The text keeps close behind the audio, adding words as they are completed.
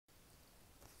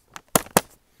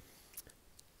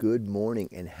Good morning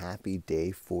and happy day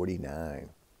 49.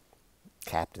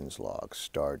 Captain's log,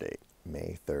 star date,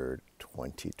 May 3rd,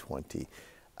 2020.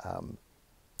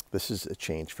 This is a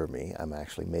change for me. I'm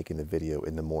actually making the video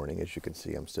in the morning. As you can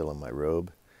see, I'm still in my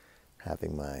robe,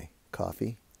 having my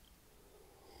coffee.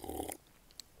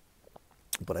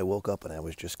 But I woke up and I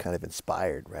was just kind of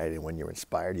inspired, right? And when you're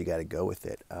inspired, you got to go with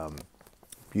it.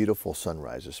 Beautiful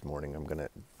sunrise this morning. I'm going to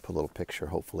put a little picture,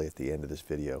 hopefully, at the end of this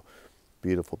video.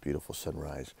 Beautiful, beautiful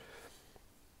sunrise.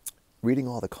 Reading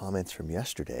all the comments from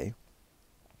yesterday,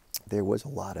 there was a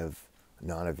lot of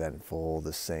non-eventful,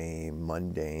 the same,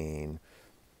 mundane,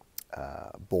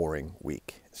 boring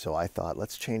week. So I thought,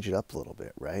 let's change it up a little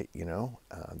bit, right?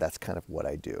 That's kind of what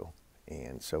I do.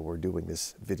 And so we're doing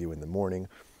this video in the morning.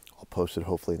 I'll post it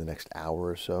hopefully in the next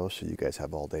hour or so you guys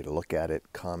have all day to look at it,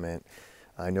 comment.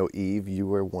 I know, Eve, you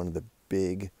were one of the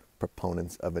big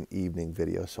proponents of an evening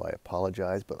video, so I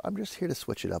apologize, but I'm just here to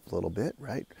switch it up a little bit,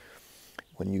 right?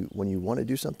 When you want to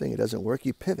do something, it doesn't work,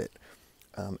 you pivot.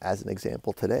 As an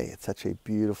example, today, it's such a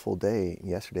beautiful day.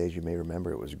 Yesterday, as you may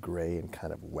remember, it was gray and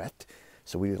kind of wet,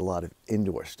 so we did a lot of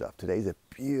indoor stuff. Today's a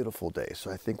beautiful day,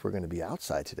 so I think we're going to be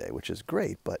outside today, which is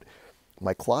great, but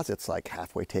my closet's like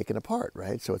halfway taken apart,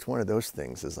 right? So it's one of those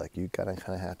things, is like you gotta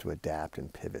kind of have to adapt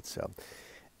and pivot. So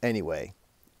anyway,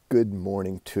 good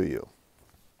morning to you.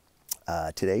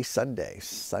 Today's Sunday.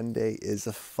 Sunday is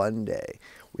a fun day.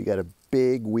 We got a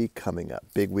big week coming up.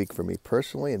 Big week for me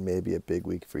personally, and maybe a big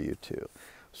week for you too.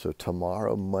 So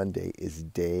tomorrow, Monday, is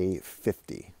day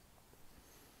 50.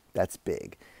 That's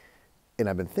big. And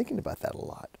I've been thinking about that a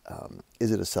lot.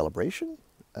 Is it a celebration?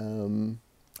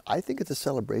 I think it's a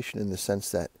celebration in the sense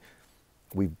that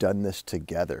we've done this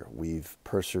together. We've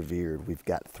persevered. We've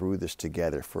got through this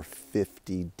together for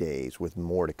 50 days with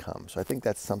more to come. So I think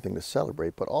that's something to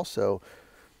celebrate. But also,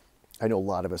 I know a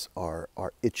lot of us are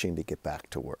itching to get back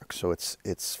to work. So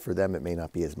it's for them, it may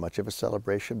not be as much of a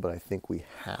celebration, but I think we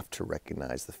have to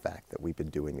recognize the fact that we've been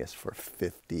doing this for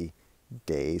 50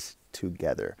 days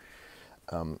together.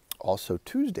 Also,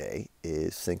 Tuesday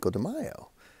is Cinco de Mayo.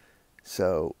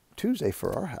 So Tuesday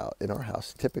for in our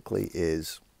house typically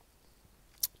is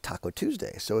Taco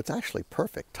Tuesday. So it's actually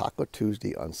perfect. Taco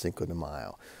Tuesday on Cinco de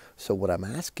Mayo. So what I'm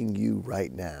asking you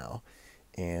right now,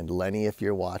 and Lenny, if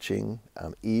you're watching,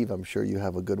 Eve, I'm sure you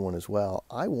have a good one as well.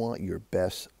 I want your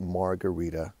best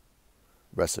margarita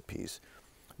recipes.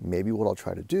 Maybe what I'll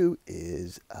try to do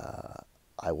is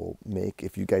I will make,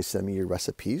 if you guys send me your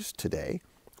recipes today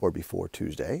or before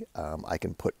Tuesday, I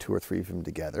can put 2 or 3 of them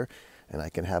together and I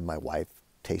can have my wife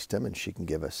taste them, and she can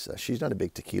give us, she's not a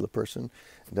big tequila person,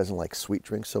 doesn't like sweet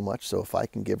drinks so much, so if I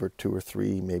can give her 2 or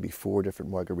 3, maybe 4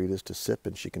 different margaritas to sip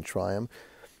and she can try them,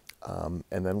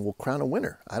 and then we'll crown a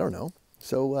winner. I don't know.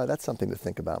 So that's something to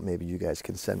think about. Maybe you guys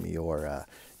can send me your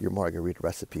margarita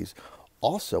recipes.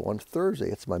 Also, on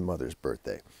Thursday, it's my mother's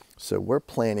birthday. So we're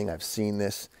planning, I've seen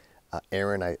this,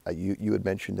 Aaron, you had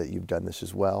mentioned that you've done this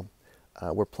as well.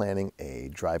 We're planning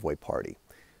a driveway party.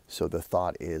 So the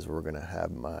thought is we're going to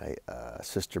have my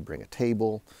sister bring a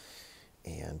table,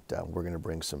 and we're going to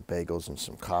bring some bagels and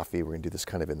some coffee. We're going to do this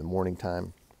kind of in the morning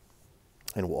time,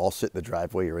 and we'll all sit in the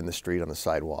driveway or in the street on the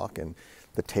sidewalk, and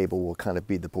the table will kind of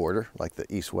be the border, like the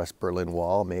East-West Berlin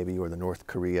Wall maybe, or the North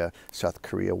Korea, South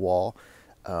Korea wall.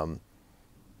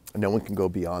 No one can go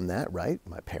beyond that, right?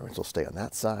 My parents will stay on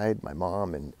that side, my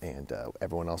mom, and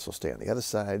everyone else will stay on the other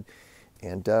side.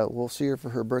 And we'll see her for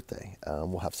her birthday.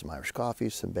 We'll have some Irish coffee,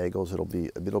 some bagels.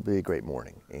 It'll be a great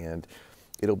morning, and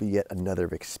it'll be yet another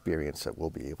experience that we'll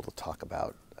be able to talk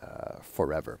about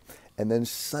forever. And then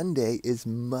Sunday is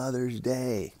Mother's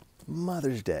Day.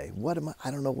 Mother's Day.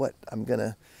 I don't know what I'm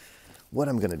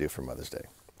gonna do for Mother's Day.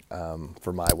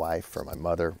 For my wife, for my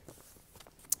mother.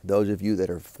 Those of you that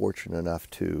are fortunate enough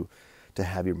to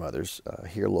have your mothers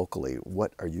here locally,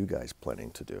 what are you guys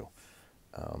planning to do?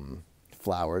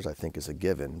 Flowers, I think, is a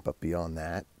given, but beyond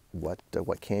that, what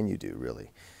can you do, really?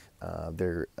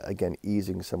 They're, again,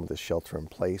 easing some of the shelter in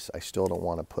place. I still don't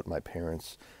want to put my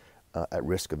parents at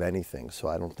risk of anything, so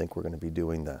I don't think we're going to be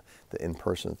doing the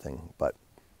in-person thing, but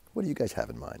what do you guys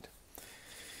have in mind?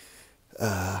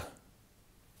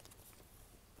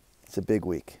 It's a big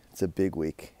week. It's a big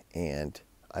week, and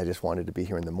I just wanted to be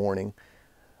here in the morning.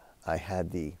 I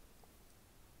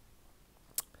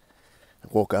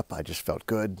woke up, I just felt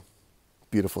good.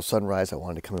 Beautiful sunrise. I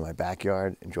wanted to come in my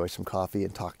backyard, enjoy some coffee,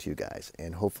 and talk to you guys,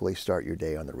 and hopefully start your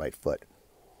day on the right foot.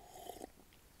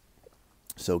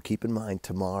 So keep in mind,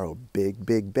 tomorrow,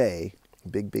 big day,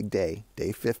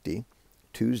 day 50,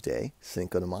 Tuesday,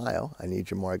 Cinco de Mayo. I need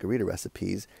your margarita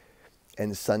recipes.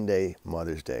 And Sunday,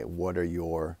 Mother's Day. What are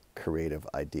your creative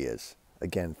ideas?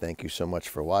 Again, thank you so much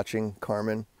for watching,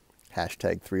 Carmen.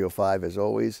 hashtag 305 as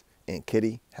always. Aunt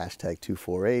Kitty, hashtag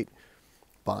 248.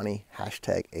 Bonnie,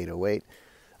 hashtag 808.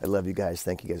 I love you guys.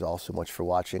 Thank you guys all so much for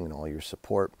watching and all your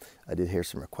support. I did hear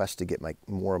some requests to get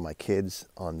more of my kids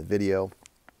on the video.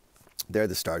 They're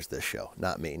the stars of this show,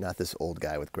 not me, not this old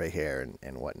guy with gray hair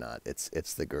and whatnot.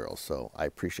 It's the girls, so I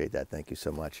appreciate that. Thank you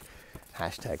so much.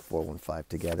 Hashtag 415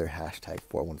 together, hashtag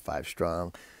 415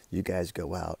 strong. You guys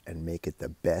go out and make it the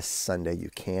best Sunday you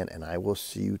can, and I will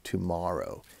see you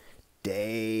tomorrow.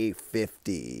 Day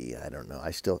 50. I don't know.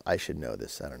 I should know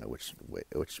this. I don't know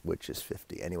which is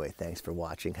 50. Anyway, thanks for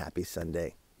watching. Happy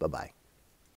Sunday. Bye-bye.